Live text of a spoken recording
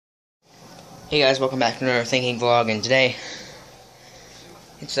Hey guys, welcome back to another thinking vlog, and today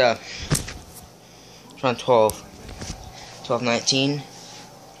it's around 12:19 in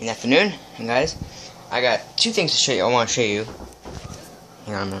the afternoon, and guys, I got two things to show you. I want to show you.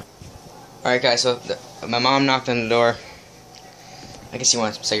 Hang on a minute. Alright guys, so my mom knocked on the door. I guess she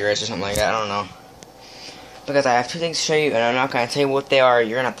wants some cigarettes or something like that, I don't know. Because I have two things to show you, and I'm not going to tell you what they are.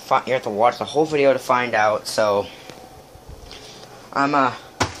 You're going to have to watch the whole video to find out, so I'm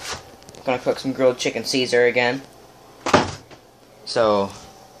gonna cook some grilled chicken Caesar again. So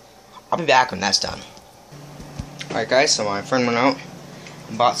I'll be back when that's done. Alright guys, so my friend went out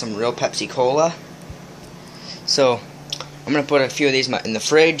and bought some real Pepsi Cola. So I'm gonna put a few of these in the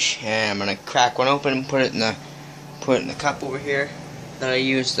fridge, and I'm gonna crack one open and put it in the cup over here that I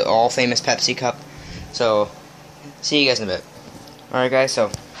use, the all famous Pepsi cup. So see you guys in a bit. Alright guys, so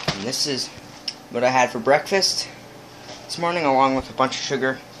this is what I had for breakfast this morning, along with a bunch of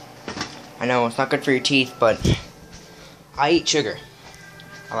sugar. I know it's not good for your teeth, but I eat sugar.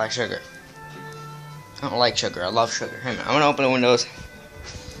 I like sugar. I don't like sugar. I love sugar. Hang on, I'm gonna open the windows.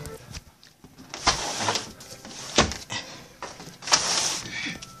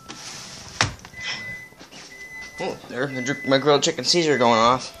 Oh, there's my grilled chicken Caesar going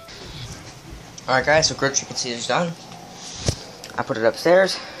off. Alright guys, so grilled chicken Caesar's done. I put it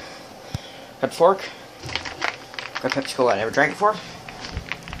upstairs. Got a fork. Got Pepsi Cola I never drank before.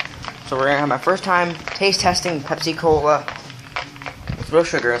 So we're gonna have my first time taste testing Pepsi Cola with real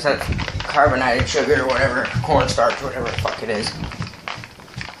sugar instead of carbonated sugar or whatever, cornstarch, whatever the fuck it is.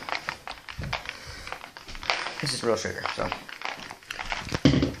 This is real sugar, so.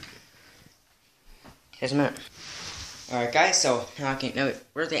 Here's a minute. Alright guys, so now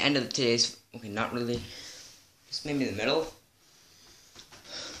we're at the end of today's, okay, not really, just maybe the middle.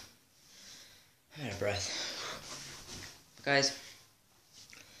 I'm out of breath. Guys,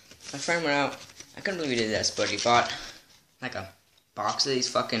 my friend went out. I couldn't believe he did this, but he bought like a box of these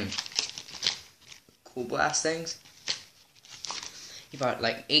fucking Cool Blast things. He bought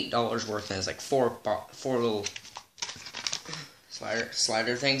like $8 worth, and it's like four little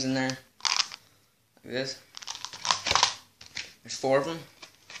slider things in there. Like this. There's 4 of them.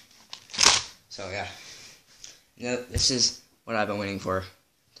 So yeah, this is what I've been waiting for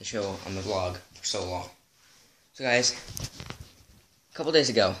to show on the vlog for so long. So guys, a couple days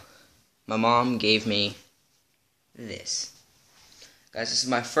ago, my mom gave me this. Guys, this is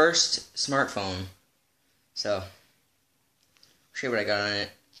my first smartphone. So, I'll show you what I got on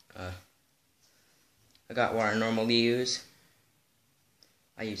it. I got what I normally use.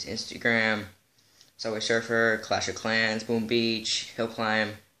 I use Instagram, Subway Surfer, Clash of Clans, Boom Beach, Hill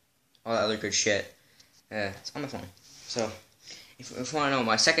Climb, all that other good shit. It's on my phone. So, if you want to know,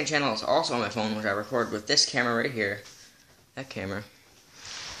 my second channel is also on my phone, which I record with this camera right here. That camera.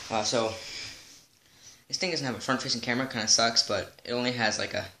 So, this thing doesn't have a front-facing camera, kind of sucks, but it only has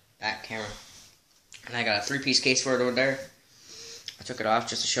like a back camera. And I got a 3-piece case for it over there. I took it off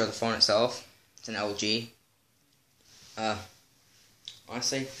just to show the phone itself. It's an LG.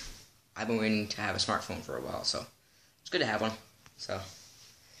 Honestly, I've been waiting to have a smartphone for a while, so it's good to have one. So,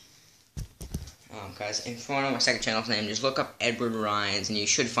 guys, if you want to know my second channel's name, just look up Edward Rhines, and you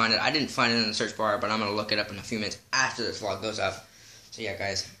should find it. I didn't find it in the search bar, but I'm going to look it up in a few minutes after this vlog goes up. So yeah,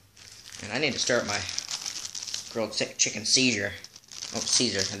 guys. And I need to start my grilled chicken Caesar. Oh,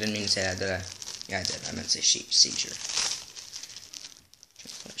 Caesar. I didn't mean to say that, did I? Yeah, I did. I meant to say Caesar.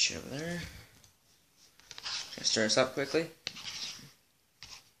 Put that shit over there. Gonna stir this up quickly.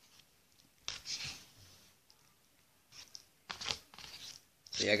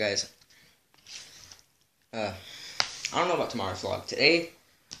 So yeah, guys. I don't know about tomorrow's vlog. Today,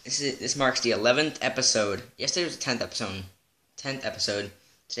 this marks the 11th episode. Yesterday was the 10th episode. 10th episode.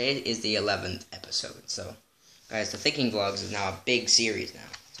 Today is the 11th episode. So, guys, the Thinking Vlogs is now a big series now.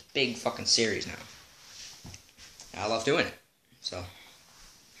 It's a big fucking series now. And I love doing it. So,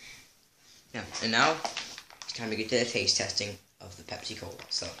 yeah. And now, it's time to get to the taste testing of the Pepsi Cola.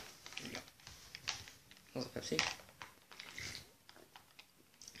 So, here we go. How's the Pepsi?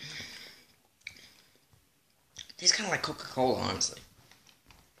 It tastes kind of like Coca-Cola, honestly.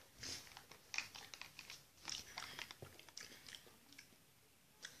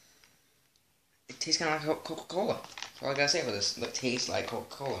 It tastes kind of like Coca-Cola. That's all I gotta say for this. It tastes like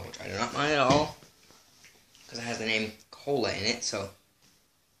Coca-Cola, which I do not mind at all, because it has the name Cola in it, so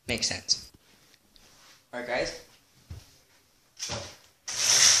makes sense. Alright, guys.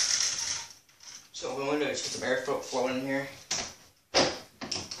 So what I'm going to do is get some air flowing in here.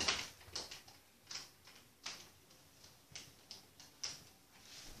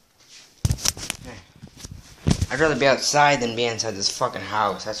 I'd rather be outside than be inside this fucking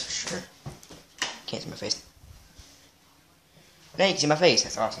house, that's for sure. can't see my face. Now you can see my face.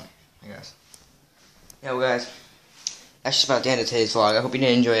 That's awesome, I guess. Yeah, well, guys, that's just about the end of today's vlog. I hope you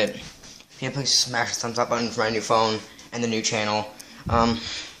did enjoy it. If you did, please smash the thumbs up button for my new phone and the new channel.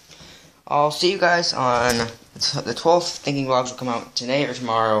 I'll see you guys on the 12th. Thinking vlogs will come out today or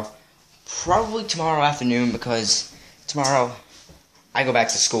tomorrow. Probably tomorrow afternoon, because tomorrow I go back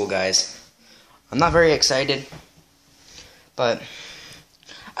to school, guys. I'm not very excited, but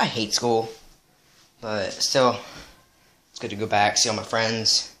I hate school. But still, it's good to go back, see all my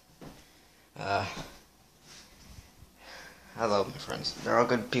friends. I love my friends. They're all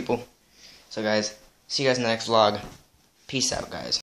good people. So guys, see you guys in the next vlog. Peace out, guys.